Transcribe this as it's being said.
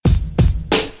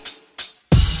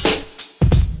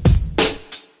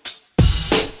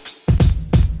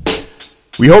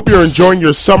We hope you're enjoying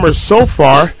your summer so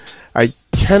far. I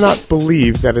cannot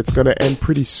believe that it's going to end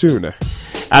pretty soon.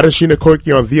 Adeshina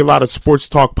Koiki on the ALOST Sports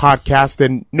Talk podcast,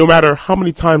 and no matter how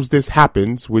many times this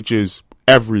happens, which is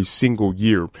every single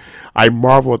year, I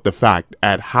marvel at the fact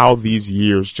at how these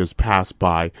years just pass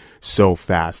by so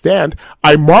fast. And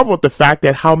I marvel at the fact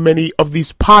at how many of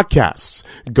these podcasts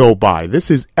go by.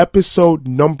 This is episode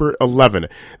number 11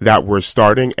 that we're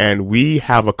starting, and we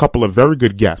have a couple of very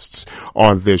good guests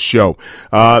on this show.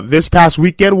 This past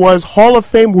weekend was Hall of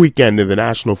Fame weekend in the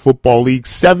National Football League.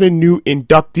 7 new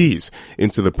inductees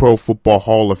into the Pro Football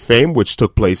Hall of Fame, which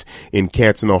took place in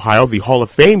Canton, Ohio. The Hall of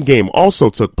Fame game also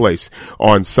took place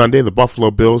on Sunday, the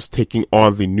Buffalo Bills taking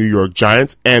on the New York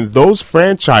Giants, and those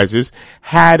franchises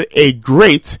had a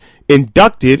great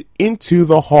inducted into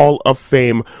the Hall of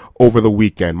Fame over the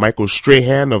weekend. Michael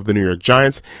Strahan of the New York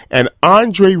Giants and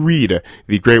Andre Reed,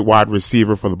 the great wide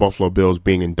receiver for the Buffalo Bills,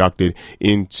 being inducted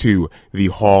into the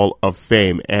Hall of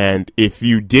Fame. And if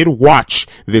you did watch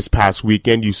this past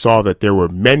weekend, you saw that there were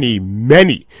many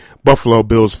Buffalo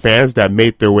Bills fans that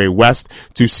made their way west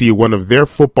to see one of their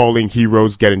footballing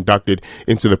heroes get inducted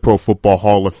into the Pro Football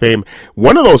Hall of Fame.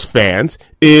 One of those fans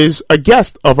is a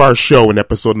guest of our show in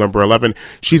episode number 11.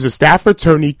 She's a staff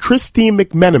attorney. Christine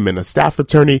McMenamin, a staff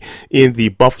attorney in the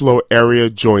Buffalo area,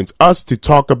 joins us to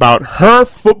talk about her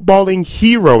footballing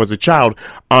hero as a child,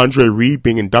 Andre Reed,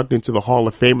 being inducted into the Hall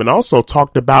of Fame, and also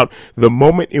talked about the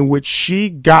moment in which she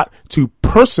got to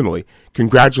personally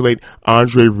congratulate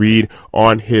Andre Reed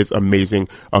on his amazing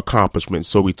accomplishments.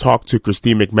 So we talked to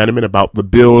Christine McMenamin about the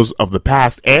Bills of the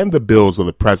past and the Bills of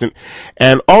the present,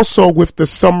 and also with the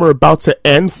summer about to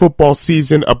end, football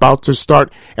season about to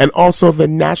start, and also the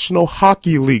National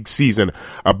Hockey League season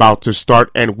about to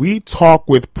start. And we talk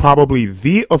with probably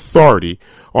the authority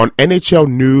on NHL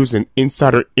news and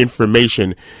insider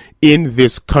information in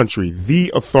this country,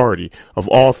 the authority of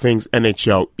all things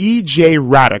NHL, EJ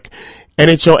Raddick,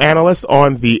 NHL analyst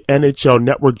on the NHL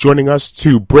Network, joining us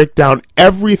to break down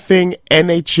everything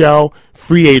NHL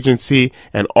free agency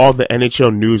and all the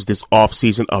NHL news this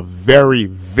offseason. A very,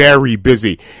 very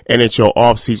busy NHL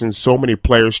offseason. So many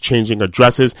players changing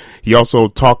addresses. He also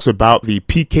talks about the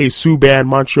PK Subban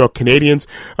Montreal Canadiens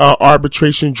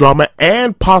arbitration drama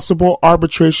and possible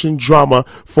arbitration drama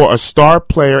for a star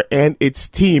player and its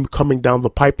team coming down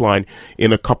the pipeline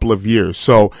in a couple of years.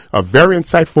 So a very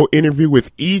insightful interview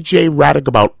with EJ Raddick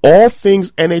about all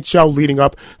things NHL leading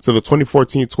up to the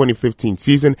 2014-2015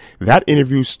 season. That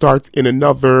interview starts in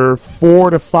another 4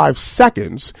 to 5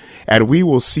 seconds, and we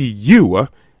will see you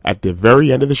at the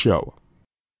very end of the show.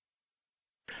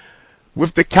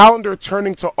 With the calendar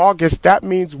turning to August, that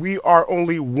means we are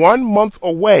only 1 month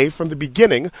away from the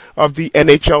beginning of the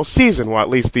NHL season, or at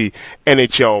least the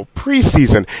NHL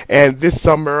preseason. And this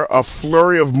summer, a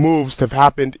flurry of moves have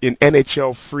happened in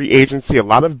NHL free agency. A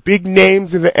lot of big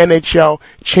names in the NHL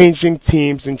changing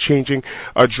teams and changing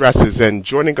addresses. And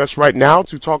joining us right now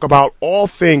to talk about all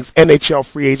things NHL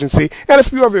free agency and a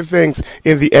few other things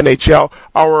in the NHL,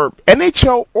 our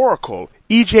NHL Oracle,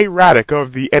 EJ Raddick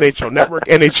of the NHL Network,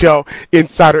 NHL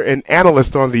insider and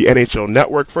analyst on the NHL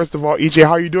Network. First of all, EJ,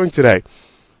 how are you doing today?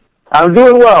 I'm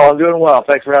doing well.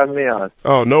 Thanks for having me on.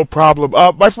 Oh, no problem.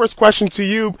 My first question to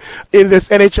you in this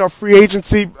NHL free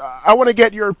agency, I want to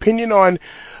get your opinion on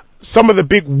some of the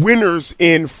big winners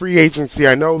in free agency.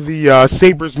 I know the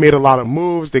Sabres made a lot of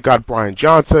moves. They got Brian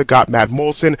Johnson, got Matt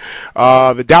Molson.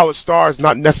 The Dallas Stars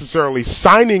not necessarily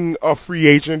signing a free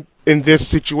agent in this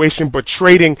situation, but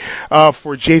trading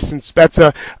for Jason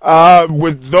Spezza.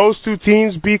 Would those two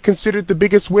teams be considered the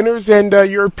biggest winners? And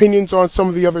your opinions on some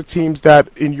of the other teams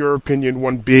that, in your opinion,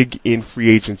 won big in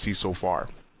free agency so far?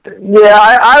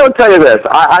 Yeah, I will tell you this.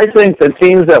 I think the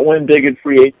teams that win big in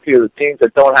free agency are the teams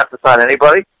that don't have to sign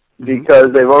anybody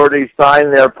because they've already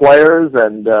signed their players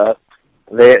and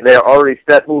they're already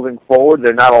set moving forward.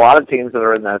 There are not a lot of teams that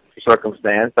are in that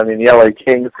circumstance. I mean, the LA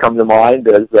Kings come to mind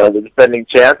as the defending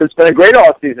champs. It's been a great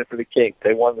offseason for the Kings.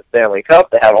 They won the Stanley Cup.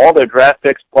 They had all their draft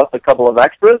picks plus a couple of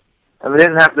extras, and they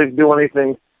didn't have to do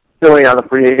anything silly on the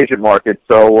free agent market.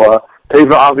 So these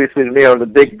obviously, to me, are the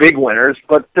big winners.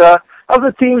 But of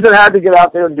the teams that had to get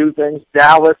out there and do things,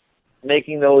 Dallas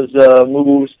making those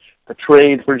moves, a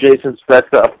trade for Jason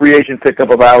Spezza, a free agent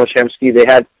pickup of Alex Hemsky. They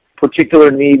had particular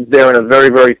needs there in a very,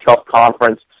 very tough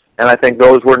conference, and I think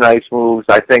those were nice moves.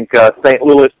 I think St.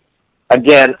 Louis,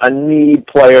 again, a need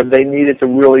player. They needed to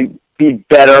really be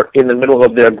better in the middle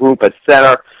of their group at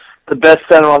center. The best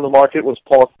center on the market was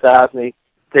Paul Stastny.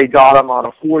 They got him on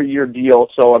a 4-year deal,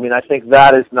 so, I mean, I think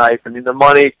that is nice. I mean, the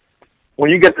money,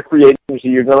 when you get the free agency,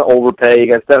 you're going to overpay. You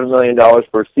get $7 million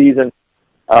per season,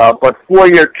 but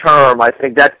 4-year term, I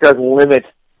think that does limit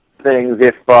things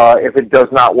if it does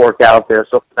not work out there.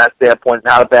 So from that standpoint,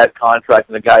 not a bad contract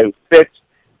and a guy who fits.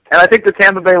 And I think the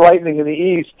Tampa Bay Lightning in the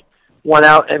East went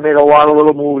out and made a lot of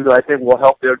little moves that I think will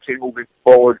help their team moving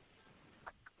forward.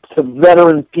 Some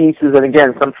veteran pieces, and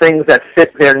again, some things that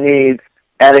fit their needs,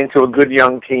 adding to a good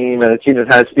young team, and a team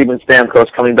that has Steven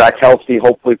Stamkos coming back healthy,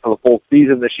 hopefully for the full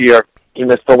season this year. He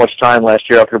missed so much time last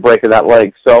year after breaking that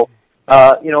leg. So,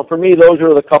 for me, those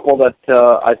are the couple that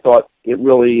I thought it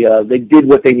really they did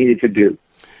what they needed to do.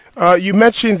 You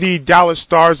mentioned the Dallas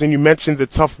Stars and you mentioned the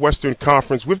tough Western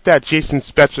Conference. With that Jason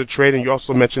Spezza trade, and you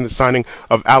also mentioned the signing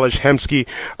of Ales Hemsky,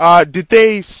 did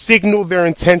they signal their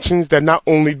intentions that not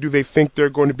only do they think they're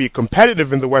going to be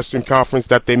competitive in the Western Conference,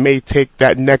 that they may take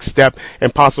that next step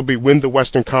and possibly win the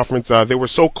Western Conference? They were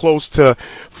so close to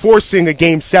forcing a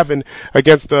Game 7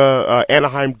 against the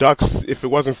Anaheim Ducks if it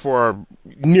wasn't for a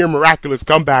near miraculous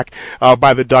comeback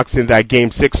by the Ducks in that Game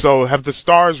 6. So have the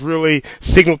Stars really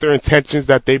signaled their intentions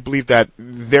that they believe that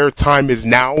their time is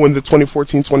now in the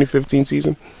 2014-2015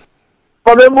 season?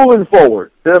 Well, they're moving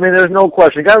forward. I mean, there's no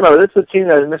question. You got to remember, this is a team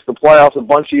that has missed the playoffs a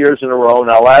bunch of years in a row.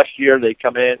 Now, last year they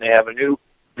come in, they have a new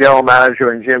general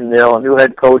manager in Jim Nill, a new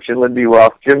head coach in Lindy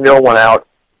Ruff. Jim Nill went out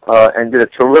and did a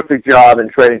terrific job in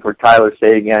trading for Tyler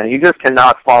Seguin. You just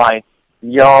cannot find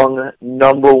young,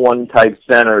 number one type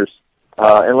centers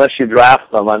unless you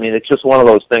draft them. I mean, it's just one of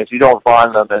those things. You don't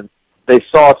find them. And they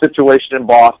saw a situation in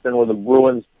Boston where the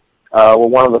Bruins were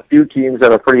one of the few teams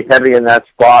that are pretty heavy in that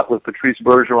spot with Patrice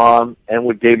Bergeron and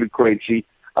with David Krejci.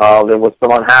 There was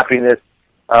some unhappiness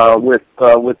with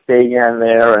Seguin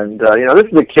there, and this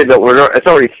is a kid that it's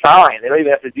already signed. They don't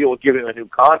even have to deal with giving him a new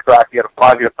contract. He had a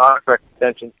 5-year contract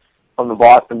extension from the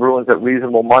Boston Bruins at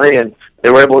reasonable money, and they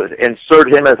were able to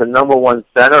insert him as a number one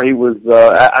center. He was,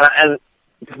 and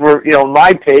for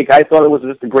my take, I thought it was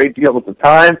just a great deal at the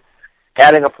time.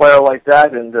 Adding a player like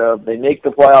that, and they make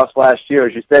the playoffs last year.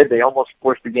 As you said, they almost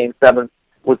forced the Game 7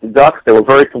 with the Ducks. They were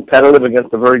very competitive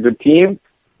against a very good team.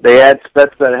 They add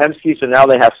Spezza and Hemsky, so now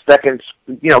they have second,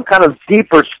 kind of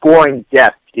deeper scoring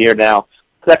depth here now.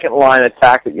 Second line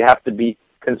attack that you have to be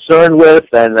concerned with,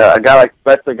 and a guy like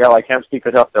Spezza, a guy like Hemsky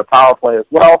could help their power play as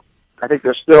well. I think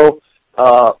they're still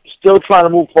trying to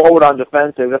move forward on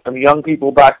defense. They've got some young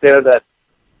people back there that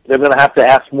they're going to have to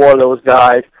ask more of those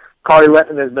guys. Kari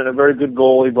Lettinen has been a very good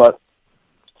goalie, but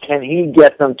can he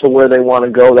get them to where they want to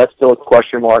go? That's still a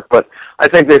question mark. But I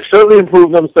think they've certainly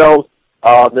improved themselves.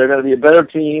 They're going to be a better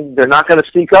team. They're not going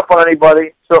to sneak up on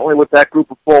anybody, certainly with that group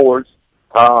of forwards.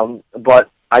 But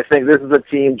I think this is a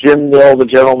team, Jim Nill, the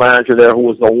general manager there, who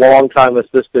was a long-time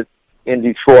assistant in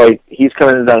Detroit. He's come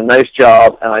in and done a nice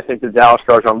job, and I think the Dallas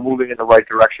Stars are moving in the right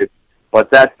direction. But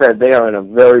that said, they are in a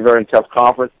very, very tough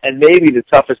conference, and maybe the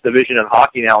toughest division in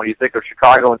hockey now when you think of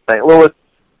Chicago and St. Louis.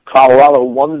 Colorado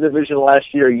won the division last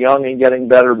year, young and getting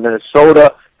better.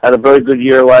 Minnesota had a very good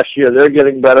year last year. They're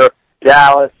getting better.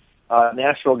 Dallas,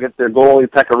 Nashville get their goalie,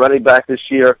 Pekka back this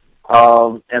year.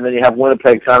 And then you have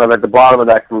Winnipeg kind of at the bottom of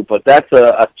that group. But that's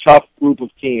a tough group of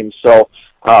teams. So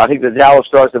I think the Dallas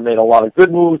Stars have made a lot of good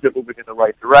moves. They're moving in the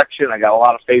right direction. I got a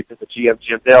lot of faith in the GM,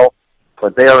 Jim Nill.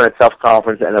 But they are in a tough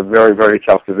conference and a very, very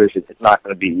tough division. It's not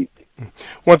going to be easy.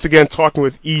 Once again, talking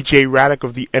with E.J. Raddick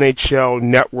of the NHL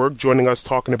Network, joining us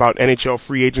talking about NHL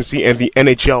free agency and the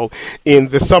NHL in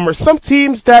the summer. Some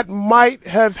teams that might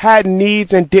have had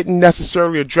needs and didn't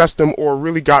necessarily address them or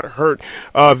really got hurt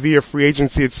via free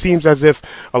agency. It seems as if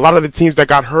a lot of the teams that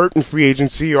got hurt in free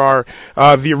agency are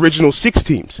the original 6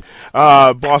 teams.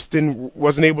 Boston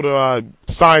wasn't able to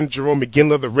sign Jerome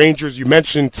McGinley. The Rangers, you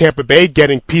mentioned Tampa Bay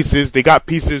getting pieces. They got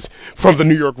pieces from the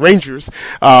New York Rangers.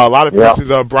 A lot of pieces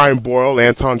of Brian Boyle,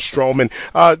 Anton Strom, and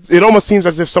it almost seems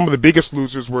as if some of the biggest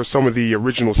losers were some of the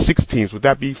original 6 teams. Would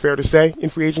that be fair to say in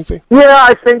free agency? Yeah,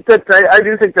 I think that I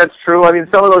do think that's true. I mean,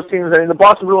 some of those teams. I mean, the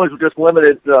Boston Bruins were just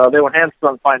limited. They were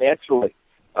hamstrung financially.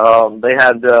 They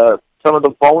had some of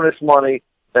the bonus money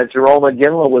that Jerome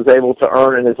McGinley was able to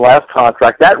earn in his last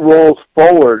contract. That rolls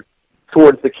forward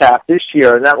towards the cap this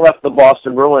year, and that left the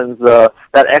Boston Bruins, that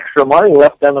extra money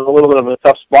left them in a little bit of a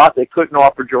tough spot. They couldn't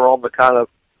offer Jerome the kind of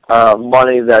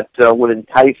money that would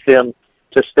entice him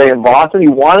to stay in Boston. He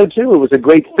wanted to. It was a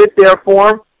great fit there for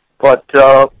him, but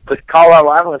the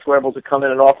Colorado Avalanche were able to come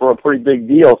in and offer a pretty big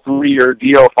deal, 3-year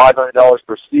deal, $5 million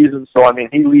per season. So, I mean,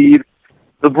 he leaves.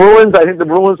 The Bruins, I think the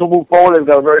Bruins will move forward. They've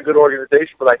got a very good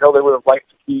organization, but I know they would have liked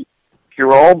to keep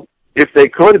Jerome. If they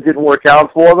could, it didn't work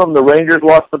out for them. The Rangers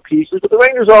lost some pieces, but the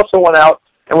Rangers also went out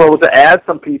and were able to add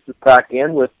some pieces back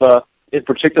in with, in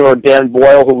particular, Dan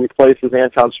Boyle, who replaces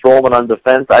Anton Strowman on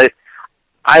defense.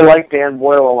 I like Dan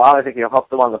Boyle a lot. I think he'll help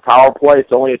them on the power play.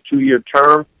 It's only a 2-year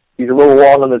term. He's a little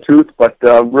long in the tooth, but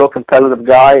real competitive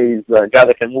guy. He's a guy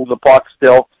that can move the puck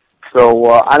still. So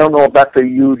I don't know if that's a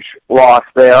huge loss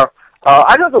there.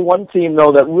 I know the one team,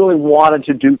 though, that really wanted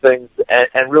to do things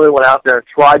and really went out there and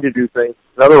tried to do things,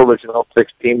 another original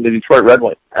six team, the Detroit Red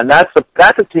Wings. And that's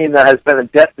a team that has been a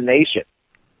destination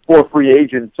for free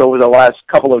agents over the last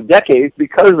couple of decades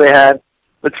because they had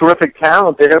the terrific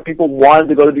talent there. People wanted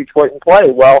to go to Detroit and play.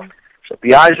 Well, the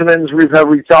Yzermans have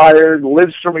retired.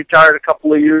 Lidstrom retired a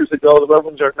couple of years ago. The Red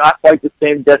Wings are not quite the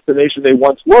same destination they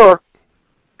once were.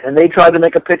 And they tried to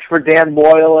make a pitch for Dan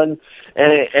Boyle and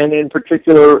in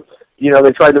particular,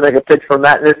 they tried to make a pitch for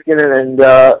Matt Niskanen, and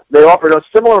they offered us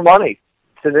similar money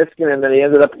to Niskanen that he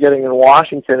ended up getting in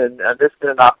Washington, and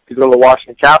Niskanen opted to go to the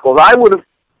Washington Capitals. I would have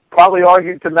probably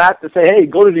argued to Matt to say, hey,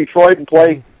 go to Detroit and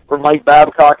play for Mike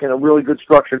Babcock in a really good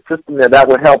structured system there. That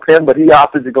would help him, but he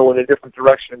opted to go in a different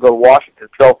direction and go to Washington.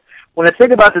 So when I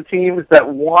think about the teams that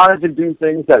wanted to do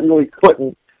things that really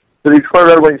couldn't, the Detroit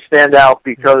Red Wings stand out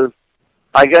because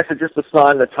I guess it's just a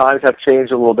sign that times have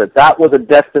changed a little bit. That was a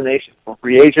destination for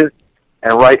free agents,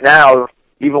 and right now,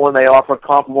 even when they offer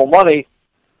comparable money,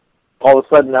 all of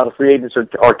a sudden now the free agents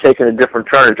are taking a different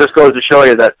turn. It just goes to show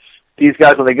you that these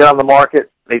guys, when they get on the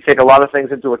market, they take a lot of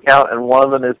things into account, and one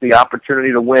of them is the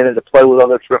opportunity to win and to play with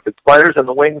other terrific players. And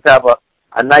the Wings have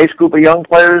a nice group of young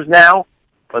players now,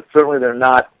 but certainly they're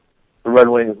not the Red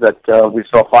Wings that we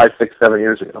saw 5, 6, 7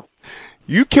 years ago.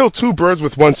 You killed two birds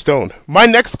with one stone. My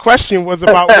next question was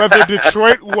about whether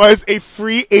Detroit was a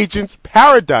free agent's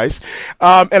paradise.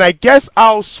 And I guess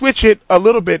I'll switch it a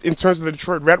little bit in terms of the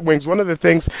Detroit Red Wings. One of the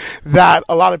things that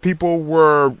a lot of people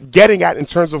were getting at in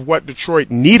terms of what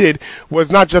Detroit needed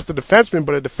was not just a defenseman,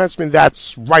 but a defenseman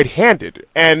that's right-handed.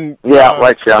 And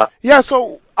right shot. Yeah,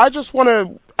 so I just want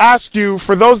to ask you,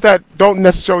 for those that don't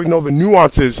necessarily know the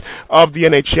nuances of the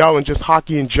NHL and just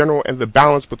hockey in general and the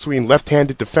balance between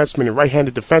left-handed defensemen and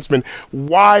right-handed defensemen,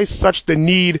 why such the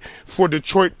need for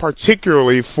Detroit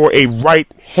particularly for a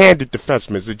right-handed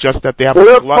defenseman? Is it just that they have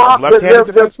a lot of left-handed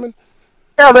defensemen?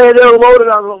 Yeah, they're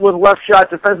loaded with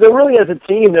left-shot defense. They're really, as a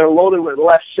team, they're loaded with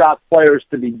left-shot players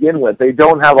to begin with. They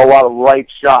don't have a lot of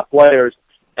right-shot players.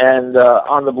 And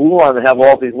on the blue line, they have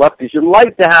all these lefties. You'd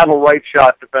like to have a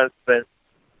right-shot defenseman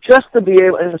just to be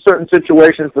able, in certain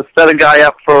situations, to set a guy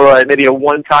up for maybe a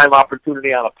one-time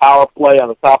opportunity on a power play on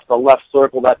the top of the left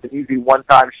circle. That's an easy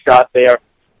one-time shot there.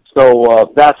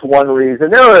 So that's one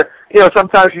reason. There are,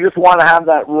 sometimes you just want to have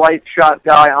that right shot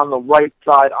guy on the right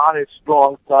side, on his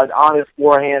strong side, on his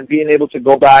forehand, being able to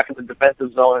go back in the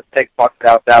defensive zone and take pucks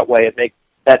out that way and make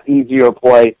that easier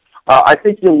play. I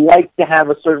think you like to have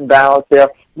a certain balance there.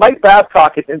 Mike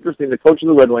Babcock, it's interesting, the coach of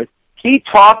the Red Wings, he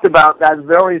talked about that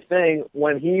very thing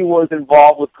when he was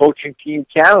involved with coaching Team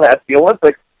Canada at the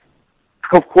Olympics.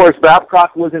 Of course,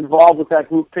 Babcock was involved with that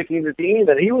group picking the team,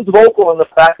 and he was vocal in the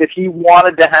fact that he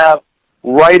wanted to have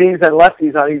righties and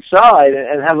lefties on each side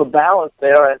and have a balance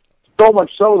there, and so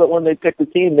much so that when they picked the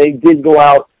team, they did go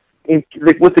out with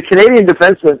the Canadian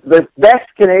defensemen. The best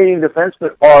Canadian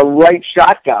defensemen are right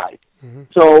shot guys. Mm-hmm.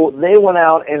 So they went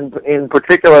out and, in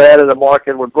particular, added a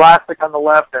Markin with Blastic on the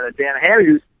left and a Dan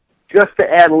Hughes just to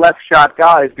add left-shot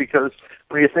guys, because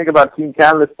when you think about Team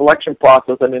Canada's selection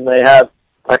process, I mean, they have,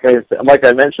 like I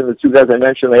mentioned, the two guys I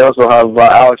mentioned, they also have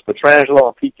Alex Pietrangelo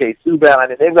and P.K. Subban. I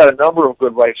mean, they've got a number of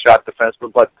good right-shot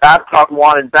defensemen, but Babcock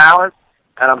wanted balance,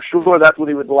 and I'm sure that's what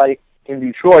he would like in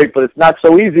Detroit, but it's not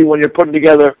so easy when you're putting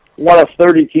together one of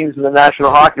 30 teams in the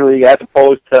National Hockey League as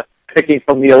opposed to picking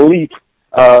from the elite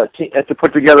to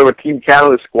put together a Team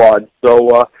Canada squad.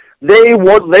 So they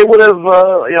would have,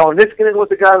 Niskanen was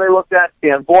the guy they looked at,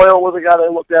 Dan Boyle was the guy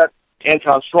they looked at,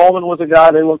 Anton Strowman was the guy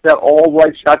they looked at, all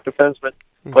right-shot defensemen.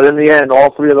 But in the end,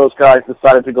 all three of those guys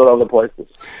decided to go to other places.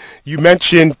 You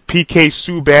mentioned P.K.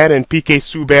 Subban, and P.K.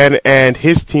 Subban and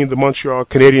his team, the Montreal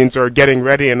Canadiens, are getting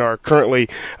ready and are currently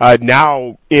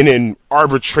now in an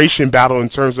arbitration battle in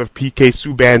terms of P.K.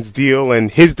 Subban's deal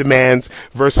and his demands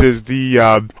versus the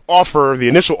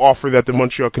initial offer that the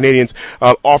Montreal Canadiens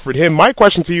offered him. My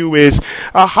question to you is,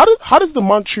 how does the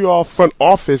Montreal front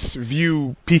office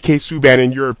view P.K. Subban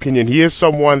in your opinion? He is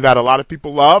someone that a lot of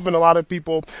people love and a lot of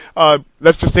people,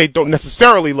 let's just say, don't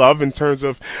necessarily love in terms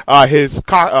of his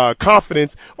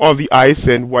confidence on the ice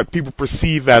and what people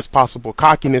perceive as possible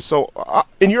cockiness. So,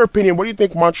 in your opinion, what do you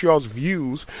think Montreal's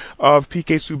views of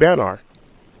P.K. Subban are?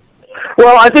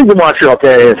 Well, I think the Montreal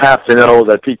Canadiens have to know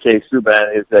that P.K.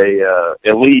 Subban is a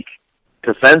elite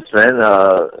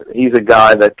defenseman. He's a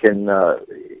guy that can,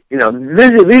 these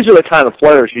are the kind of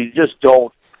players you just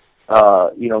don't,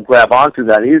 grab onto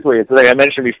that easily. It's like I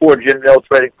mentioned before, Jim Nill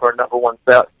trading for a number one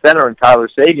center in Tyler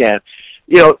Seguin.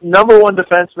 number one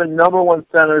defensemen, number one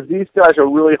centers, these guys are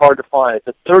really hard to find.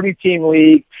 It's a 30-team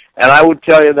league, and I would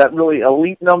tell you that really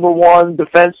elite number one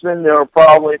defensemen, there are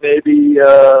probably maybe,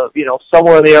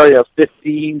 somewhere in the area of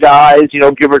 15 guys,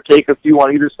 give or take a few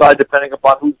on either side, depending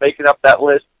upon who's making up that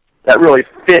list, that really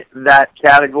fit that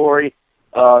category.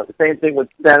 The same thing with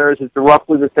centers. It's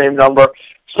roughly the same number.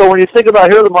 So when you think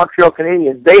about here, the Montreal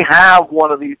Canadiens, they have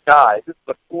one of these guys. It's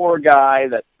the core guy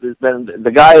that has been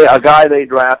a guy they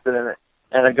drafted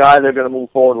and a guy they're going to move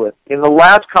forward with. In the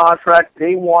last contract,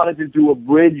 they wanted to do a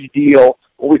bridge deal,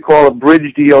 what we call a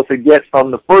bridge deal, to get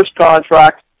from the first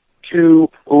contract to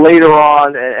later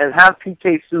on and have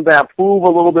P.K. Subban prove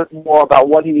a little bit more about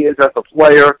what he is as a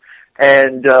player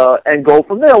and go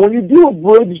from there. When you do a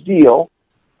bridge deal,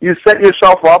 you set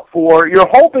yourself up you're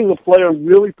hoping the player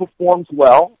really performs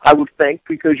well, I would think,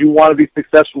 because you want to be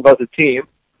successful as a team.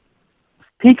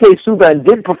 P.K. Subban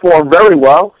did perform very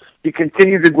well. He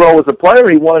continued to grow as a player.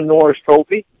 He won a Norris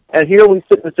Trophy. And here we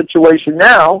sit in a situation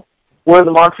now where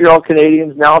the Montreal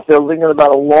Canadiens, now if they're thinking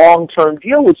about a long-term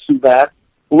deal with Subban,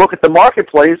 look at the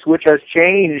marketplace, which has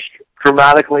changed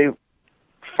dramatically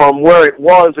from where it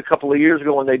was a couple of years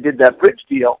ago when they did that bridge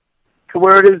deal to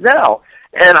where it is now.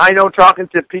 And I know, talking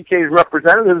to PK's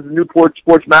representatives, the Newport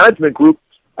Sports Management Group,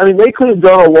 they could have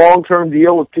done a long-term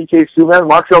deal with P.K. Subban.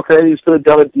 Montreal Canadiens could have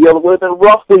done a deal that would have been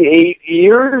roughly 8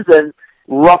 years and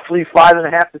roughly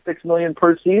 $5.5 to $6 million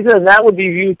per season, and that would be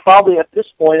viewed probably at this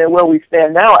point and where we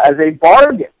stand now as a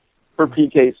bargain for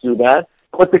P.K. Subban.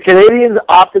 But the Canadiens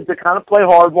opted to kind of play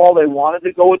hardball. They wanted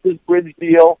to go with this bridge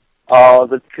deal.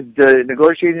 The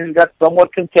negotiations got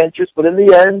somewhat contentious, but in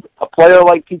the end, a player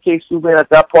like P.K. Subban at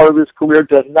that part of his career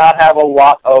does not have a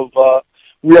lot of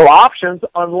real options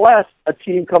unless a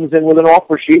team comes in with an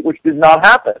offer sheet, which did not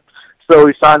happen. So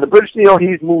he signed the bridge deal.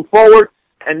 He's moved forward.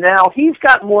 And now he's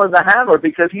got more of the hammer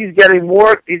because he's getting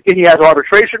more. He has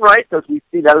arbitration rights, as we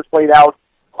see that is played out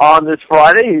on this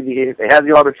Friday. They had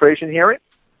the arbitration hearing.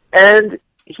 And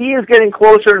he is getting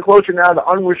closer and closer now to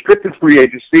unrestricted free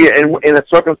agency in a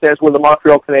circumstance where the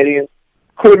Montreal Canadiens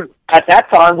could, at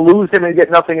that time, lose him and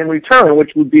get nothing in return,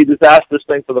 which would be a disastrous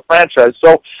thing for the franchise.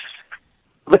 So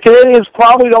the Canadiens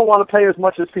probably don't want to pay as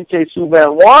much as P.K.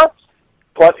 Subban wants,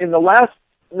 but in the last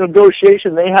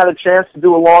negotiation, they had a chance to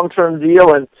do a long-term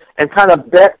deal and kind of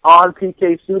bet on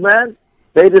P.K. Subban.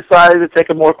 They decided to take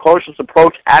a more cautious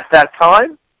approach at that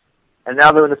time, and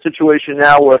now they're in a situation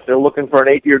now where if they're looking for an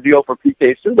 8-year deal for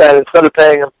P.K. Subban, instead of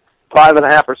paying him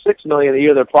 $5.5 or $6 million a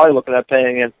year, they're probably looking at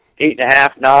paying him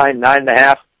 $8.5, $9,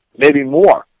 $9.5, maybe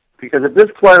more. Because if this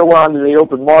player went onto the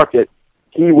open market,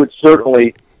 he would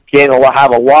certainly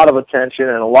have a lot of attention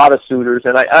and a lot of suitors.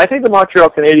 And I think the Montreal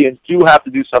Canadiens do have to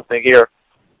do something here.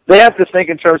 They have to think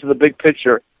in terms of the big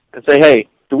picture and say, hey,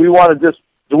 do we want to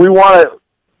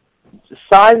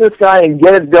sign this guy and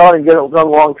get it done and get it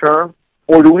done long term?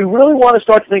 Or do we really want to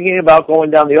start thinking about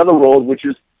going down the other road, which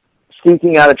is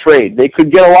seeking out a trade? They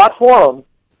could get a lot for him,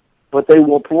 but they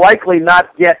will likely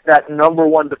not get that number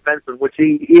one defenseman, which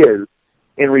he is,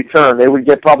 in return. They would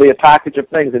get probably a package of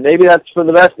things, and maybe that's for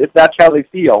the best if that's how they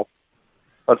feel.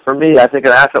 But for me, I think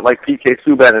an asset like P.K.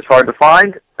 Subban is hard to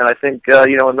find, and I think,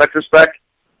 in retrospect,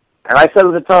 and I said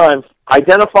at the time,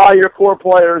 identify your core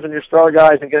players and your star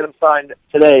guys and get them signed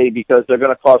today because they're going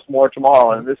to cost more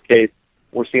tomorrow. And in this case,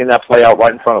 we're seeing that play out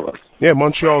right in front of us. Yeah,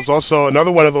 Montreal's also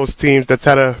another one of those teams that's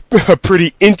had a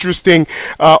pretty interesting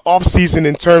offseason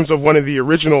in terms of one of the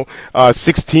original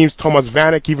 6 teams. Thomas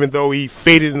Vanek, even though he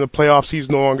faded in the playoffs,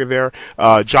 he's no longer there.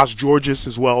 Josh Georges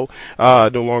as well,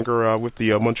 no longer with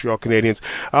the Montreal Canadiens.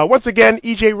 Once again,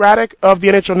 E.J. Raddick of the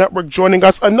NHL Network joining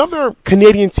us. Another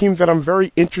Canadian team that I'm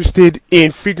very interested in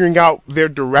figuring out their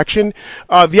direction,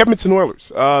 the Edmonton Oilers.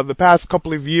 The past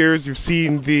couple of years, you've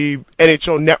seen the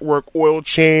NHL Network oil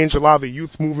change, a lot of the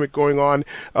youth movement going on,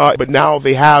 but now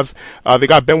they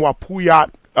got Benoit Pouliot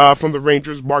from the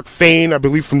Rangers. Mark Fane, I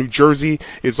believe from New Jersey,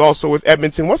 is also with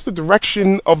Edmonton. What's the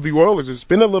direction of the Oilers? It's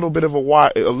been a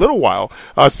little while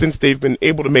since they've been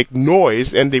able to make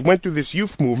noise, and they went through this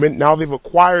youth movement. Now they've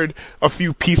acquired a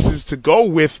few pieces to go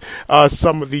with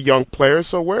some of the young players.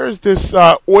 So where is this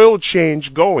oil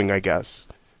change going, I guess?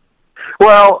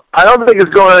 Well, I don't think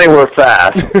it's going anywhere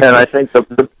fast, and I think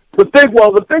the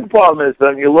big problem is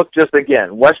that you look just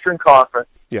again, Western Conference,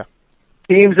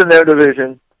 teams in their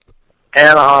division,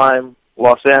 Anaheim,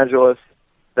 Los Angeles,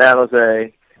 San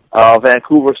Jose,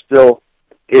 Vancouver still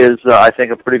is, I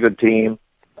think, a pretty good team,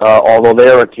 although they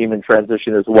are a team in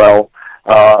transition as well.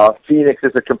 Phoenix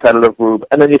is a competitive group.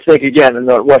 And then you think again in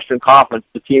the Western Conference,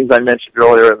 the teams I mentioned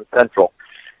earlier in the Central.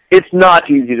 it's not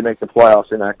easy to make the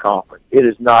playoffs in that conference. It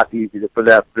is not easy for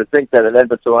that. To think that an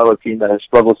Edmonton Oilers team that has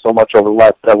struggled so much over the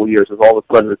last several years is all of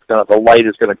a sudden the light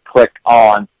is going to click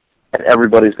on and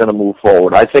everybody's going to move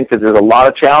forward. I think that there's a lot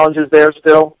of challenges there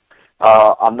still.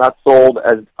 I'm not sold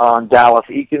on Dallas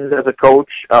Eakins as a coach.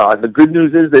 The good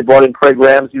news is they brought in Craig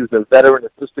Ramsey, who's a veteran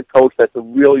assistant coach that's a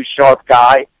really sharp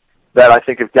guy that I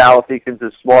think if Dallas Eakins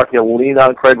is smart, he'll lean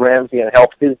on Craig Ramsey and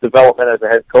help his development as a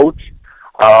head coach.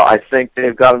 I think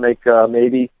they've got to make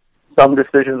maybe some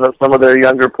decisions on some of their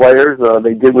younger players.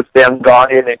 They did with Sam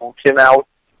Gagner. They moved him out.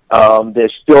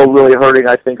 They're still really hurting,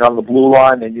 I think, on the blue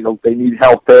line, and, they need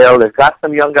help there. They've got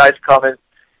some young guys coming.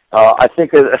 I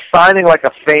think a signing like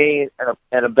a Fane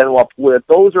and a Benoit Pouliot,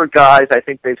 those are guys I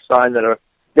think they've signed that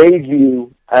they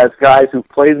view as guys who've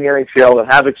played in the NHL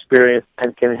and have experience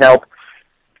and can help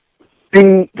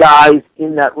be guys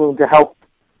in that room to help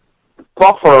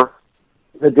buffer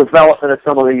the development of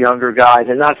some of the younger guys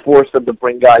and not force them to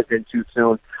bring guys in too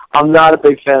soon. I'm not a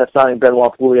big fan of signing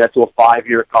Benoit Pouliot to a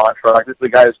 5-year contract. This is a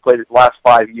guy who's played his last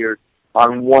 5 years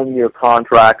on 1-year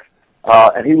contracts,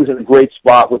 and he was in a great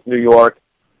spot with New York.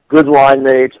 Good line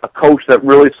mates, a coach that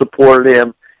really supported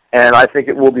him, and I think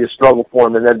it will be a struggle for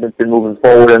him in Edmonton moving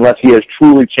forward unless he has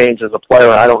truly changed as a player,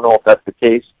 and I don't know if that's the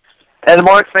case. And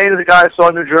Mark Fane is a guy I saw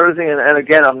in New Jersey, and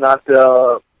again, I'm not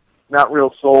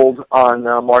real sold on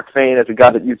Mark Fane as a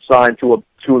guy that you'd sign to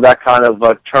that kind of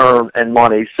term and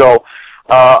money. So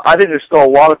I think there's still a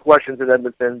lot of questions in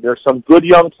Edmonton. There's some good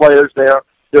young players there.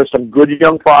 There's some good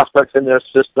young prospects in their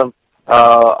system.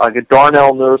 I get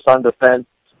Darnell Nurse on defense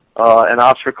and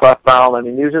Oscar Clefbaum. I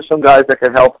mean, these are some guys that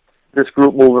can help this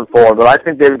group moving forward. But I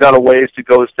think they've got a ways to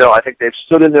go still. I think they've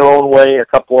stood in their own way in a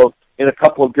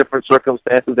couple of different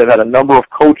circumstances. They've had a number of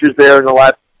coaches there in the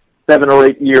last 7 or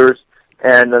 8 years.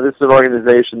 And this is an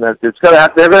organization that they're going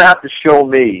to have to show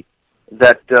me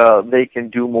that they can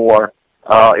do more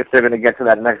if they're going to get to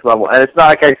that next level. And it's not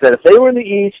like I said, if they were in the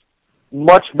East,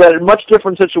 much better, much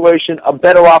different situation, a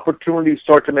better opportunity to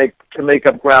start to make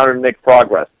up ground and make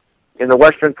progress. In the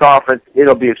Western Conference,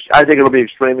 I think it'll be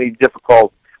extremely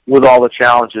difficult with all the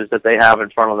challenges that they have in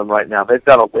front of them right now. They've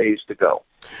got a ways to go.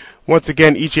 Once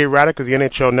again, E.J. Raddick of the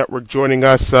NHL Network joining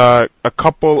us. A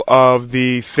couple of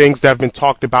the things that have been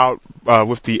talked about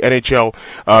with the NHL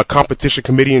Competition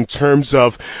Committee in terms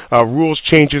of rules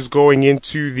changes going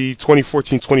into the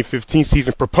 2014-2015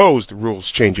 season, proposed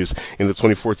rules changes in the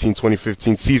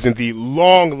 2014-2015 season, the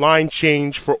long line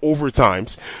change for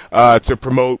overtimes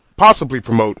to possibly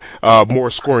promote more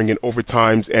scoring in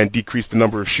overtimes and decrease the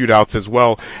number of shootouts, as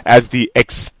well as the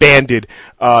expanded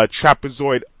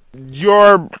trapezoid.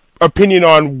 Your opinion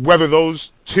on whether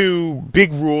those two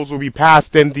big rules will be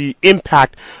passed and the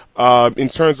impact in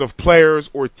terms of players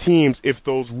or teams if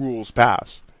those rules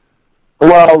pass?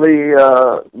 Well,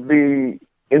 in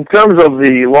terms of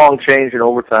the long change in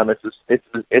overtime,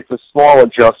 it's a small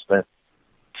adjustment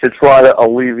to try to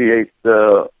alleviate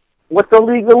what the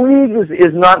league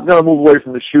is not going to move away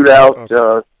from the shootout.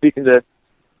 Okay. Speaking to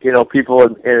people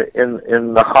in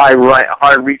the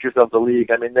high reaches of the league.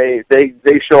 I mean,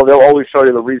 they'll always show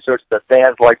you the research that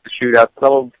fans like the shootout.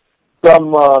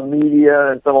 Some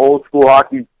media and some old school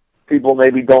hockey people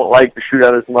maybe don't like the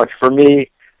shootout as much. For me,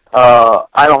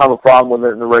 I don't have a problem with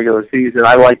it in the regular season.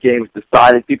 I like games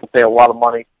decided. People pay a lot of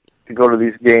money to go to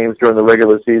these games during the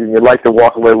regular season. You'd like to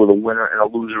walk away with a winner and a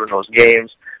loser in those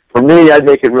games. For me, I'd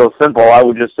make it real simple. I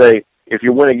would just say, if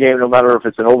you win a game, no matter if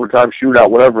it's an overtime shootout,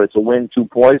 whatever, it's a win, 2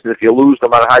 points. And if you lose, no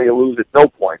matter how you lose, it's no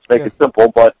points. Make it simple,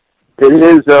 but it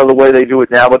is the way they do it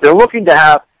now. But they're looking to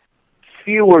have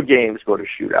fewer games go to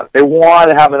shootouts. They want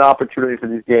to have an opportunity for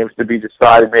these games to be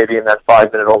decided maybe in that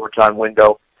 5-minute overtime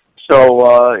window.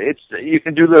 So you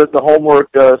can do the homework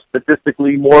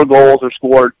statistically. More goals are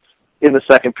scored in the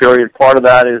second period. Part of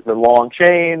that is the long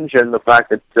change and the fact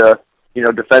that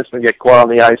defensemen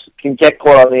can get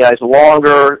caught on the ice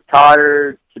longer,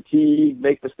 tired, fatigued,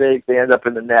 make mistakes, they end up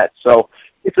in the net. So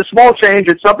it's a small change.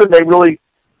 It's something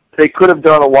they could have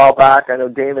done a while back. I know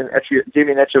Damien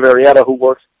Echeverrieta, who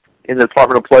works in the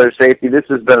Department of Player Safety, this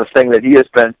has been a thing that he has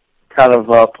been kind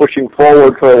of pushing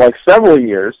forward for like several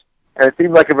years, and it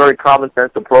seems like a very common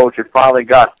sense approach. It finally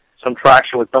got some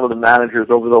traction with some of the managers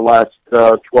over the last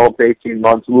 12 to 18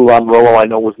 months. Lou Lamoriello, I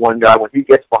know, was one guy. When he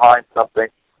gets behind something,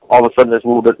 all of a sudden there's a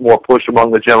little bit more push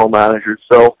among the general managers.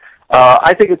 So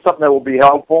I think it's something that will be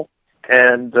helpful.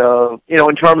 And,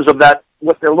 in terms of that,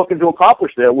 what they're looking to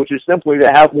accomplish there, which is simply to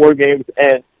have more games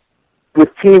and with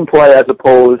team play as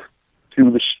opposed to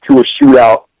a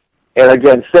shootout. And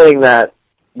again, saying that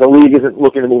the league isn't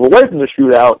looking to move away from the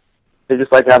shootout, they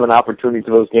just like to have an opportunity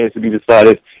for those games to be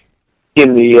decided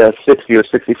in the 60 or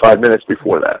 65 minutes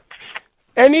before that.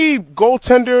 Any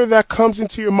goaltender that comes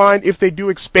into your mind if they do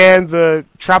expand the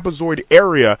trapezoid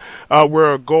area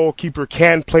where a goalkeeper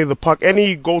can play the puck?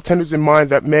 Any goaltenders in mind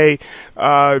that may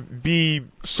be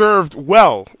served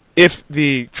well if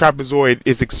the trapezoid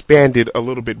is expanded a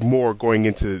little bit more going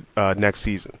into next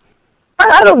season?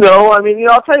 I don't know. I mean,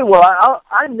 I'll tell you what.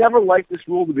 I never liked this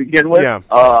rule to begin with. Yeah,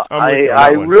 I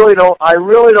really don't. I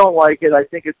really don't like it. I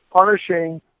think it's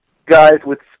punishing guys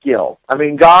with skill. I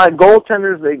mean,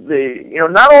 goaltenders. They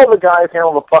not all the guys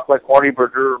handle the puck like Marty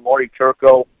Berger or Marty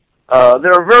Turco.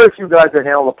 There are very few guys that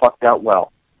handle the puck that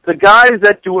well. The guys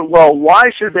that do it well, why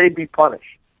should they be punished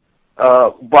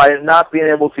by not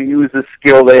being able to use the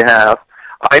skill they have?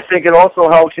 I think it also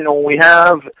helps, when we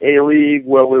have a league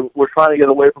where we're trying to get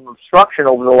away from obstruction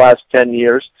over the last 10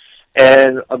 years,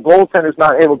 and a goaltender is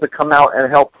not able to come out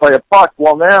and help play a puck.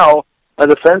 Well, now a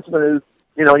defenseman is,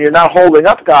 you're not holding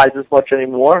up guys as much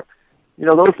anymore.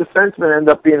 Those defensemen end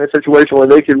up being in a situation where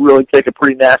they could really take a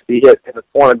pretty nasty hit in the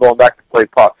corner going back to play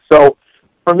pucks. So,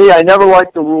 for me, I never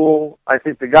liked the rule. I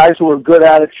think the guys who are good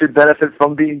at it should benefit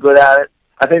from being good at it.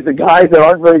 I think the guys that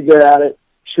aren't very good at it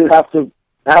should have to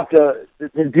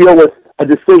deal with a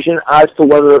decision as to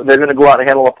whether they're going to go out and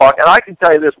handle a puck. And I can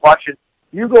tell you this, watching,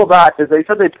 you go back, because they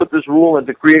said they put this rule in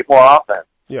to create more offense.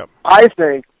 Yeah. I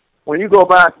think when you go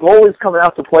back, goalies coming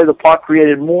out to play the puck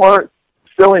created more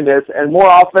silliness and more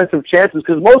offensive chances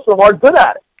because most of them aren't good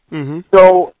at it. Mm-hmm.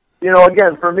 So,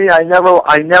 again, for me, I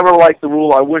never liked the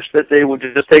rule. I wish that they would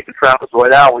just take the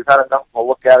trapezoid out. We've had enough of a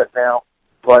look at it now.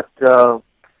 But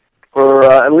for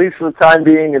at least for the time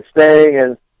being, it's staying,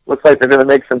 and looks like they're going to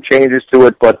make some changes to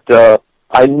it, but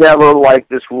I never liked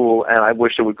this rule, and I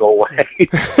wish it would go away.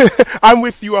 I'm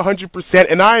with you 100%,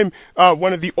 and I'm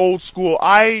one of the old school.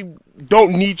 I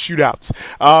don't need shootouts.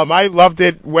 I loved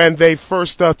it when they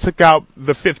first took out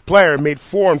the fifth player and made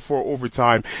 4-on-4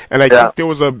 overtime, and I think there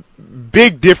was a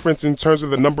big difference in terms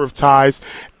of the number of ties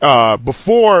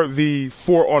before the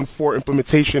 4-on-4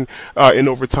 implementation in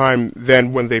overtime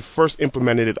than when they first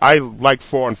implemented it. I like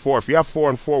 4-on-4. If you have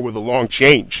 4-on-4 with a long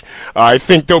change, I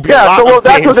think there'll be a lot of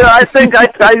that's games. What I think.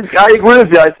 I agree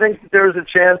with you. I think there's a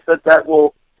chance that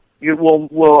will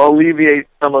alleviate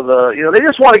some of the. They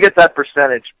just want to get that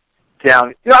percentage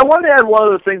down. I wanted to add one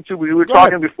other thing too. We were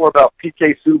talking before about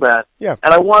PK Subban, and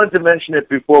I wanted to mention it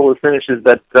before we finish. Is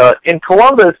that in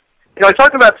Columbus? I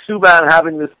talked about Subban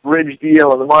having this bridge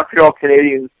deal, and the Montreal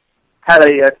Canadiens had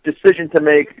a decision to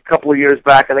make a couple of years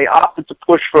back, and they opted to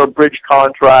push for a bridge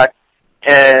contract.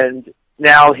 And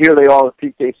now here they are with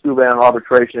PK Subban in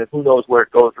arbitration, and who knows where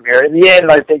it goes from here. In the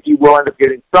end, I think he will end up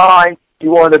getting signed. He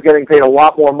will end up getting paid a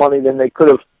lot more money than they could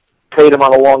have paid him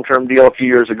on a long-term deal a few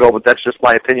years ago, but that's just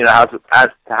my opinion as to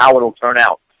how it'll turn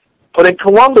out. But in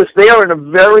Columbus, they are in a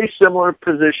very similar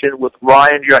position with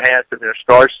Ryan Johansson, their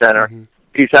star center. Mm-hmm.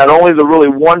 He's had only the really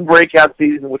one breakout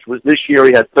season, which was this year.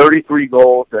 He had 33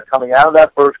 goals. They're coming out of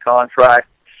that first contract.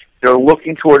 They're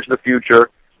looking towards the future.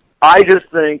 I just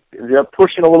think they're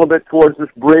pushing a little bit towards this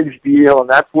bridge deal, and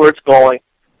that's where it's going.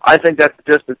 I think that's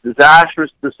just a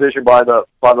disastrous decision by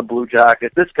the Blue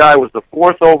Jackets. This guy was the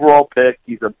 4th overall pick.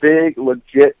 He's a big,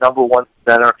 legit number 1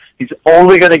 center. He's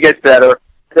only going to get better.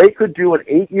 They could do an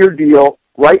 8-year deal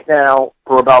right now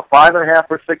for about $5.5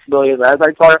 or $6 million. As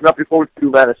I talked about before with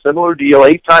Subban, a similar deal,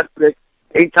 8 times 6,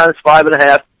 8 times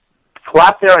 5.5.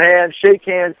 Clap their hands, shake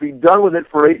hands, be done with it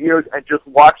for 8 years, and just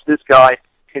watch this guy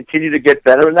continue to get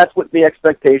better. And that's what the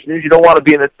expectation is. You don't want to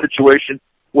be in a situation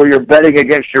where you're betting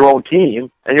against your own team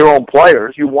and your own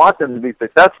players. You want them to be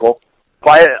successful.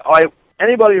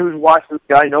 Anybody who's watched this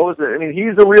guy knows that,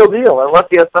 he's the real deal. Unless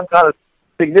he has some kind of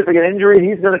significant injury,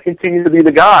 he's going to continue to be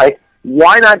the guy.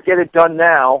 Why not get it done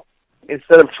now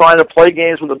instead of trying to play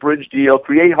games with a bridge deal,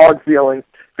 create hard feelings?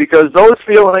 Because those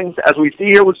feelings, as we see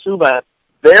here with Subban,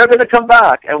 they're going to come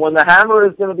back. And when the hammer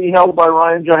is going to be held by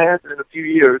Ryan Johansson in a few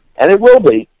years, and it will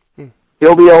be,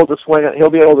 he'll be able to swing it. He'll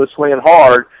be able to swing it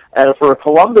hard. And for a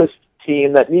Columbus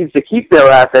team that needs to keep their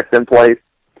assets in place,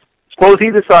 suppose he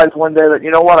decides one day that,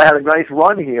 I had a nice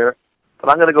run here,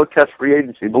 but I'm going to go test free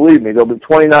agency. Believe me, there'll be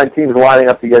 29 teams lining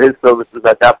up to get his services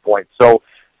at that point. So,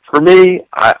 for me,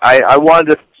 I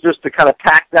wanted to kind of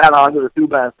tack that onto the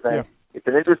Subban thing. Yeah. It's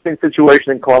an interesting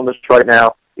situation in Columbus right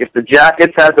now. If the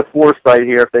Jackets had the foresight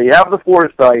here, if they have the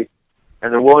foresight,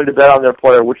 and they're willing to bet on their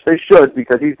player, which they should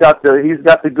because he's got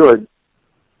the goods,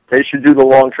 they should do the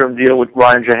long-term deal with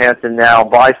Ryan Johansson now,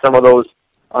 buy some of those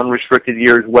unrestricted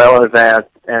years well in advance,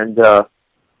 and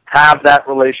have that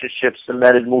relationship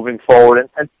cemented moving forward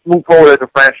and move forward as a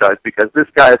franchise because this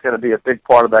guy is going to be a big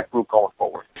part of that group going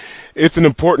forward. It's an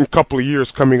important couple of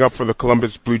years coming up for the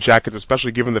Columbus Blue Jackets,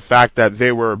 especially given the fact that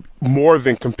they were more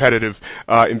than competitive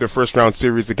in the first round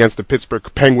series against the Pittsburgh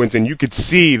Penguins, and you could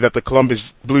see that the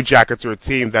Columbus Blue Jackets are a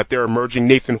team that they're emerging.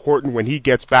 Nathan Horton, when he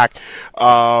gets back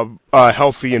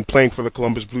healthy and playing for the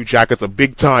Columbus Blue Jackets, a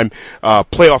big time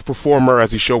playoff performer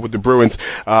as he showed with the Bruins.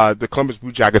 The Columbus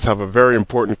Blue Jackets have a very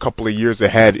important couple of years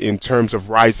ahead in terms of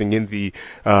rising in the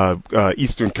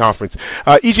Eastern Conference.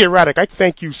 EJ Radek, I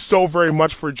thank you so very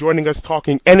much for joining us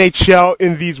talking NHL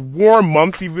in these warm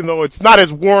months, even though it's not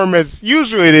as warm as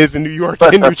usually it is in New York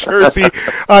and New Jersey.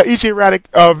 EJ Radek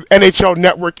of NHL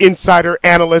Network, insider,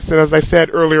 analyst, and as I said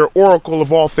earlier, oracle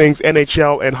of all things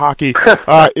NHL and hockey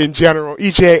in general.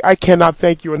 EJ, I cannot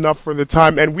thank you enough for the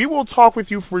time, and we will talk with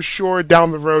you for sure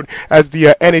down the road as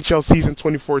the NHL season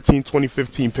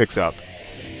 2014-2015 picks up.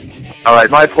 All right,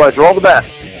 my pleasure. All the best.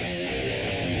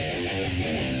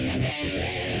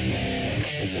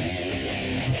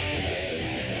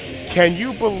 Can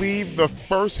you believe the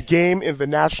first game in the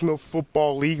National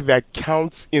Football League that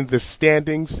counts in the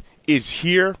standings is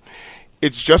here?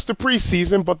 It's just a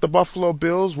preseason, but the Buffalo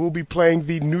Bills will be playing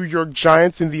the New York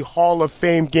Giants in the Hall of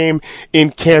Fame game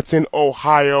in Canton,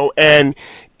 Ohio, and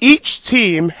each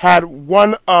team had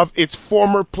one of its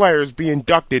former players be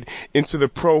inducted into the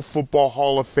Pro Football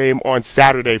Hall of Fame on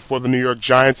Saturday. For the New York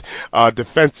Giants,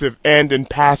 defensive end and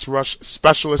pass rush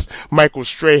specialist Michael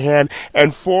Strahan,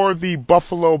 and for the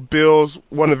Buffalo Bills,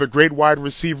 one of the great wide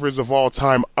receivers of all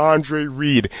time, Andre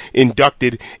Reed,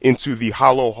 inducted into the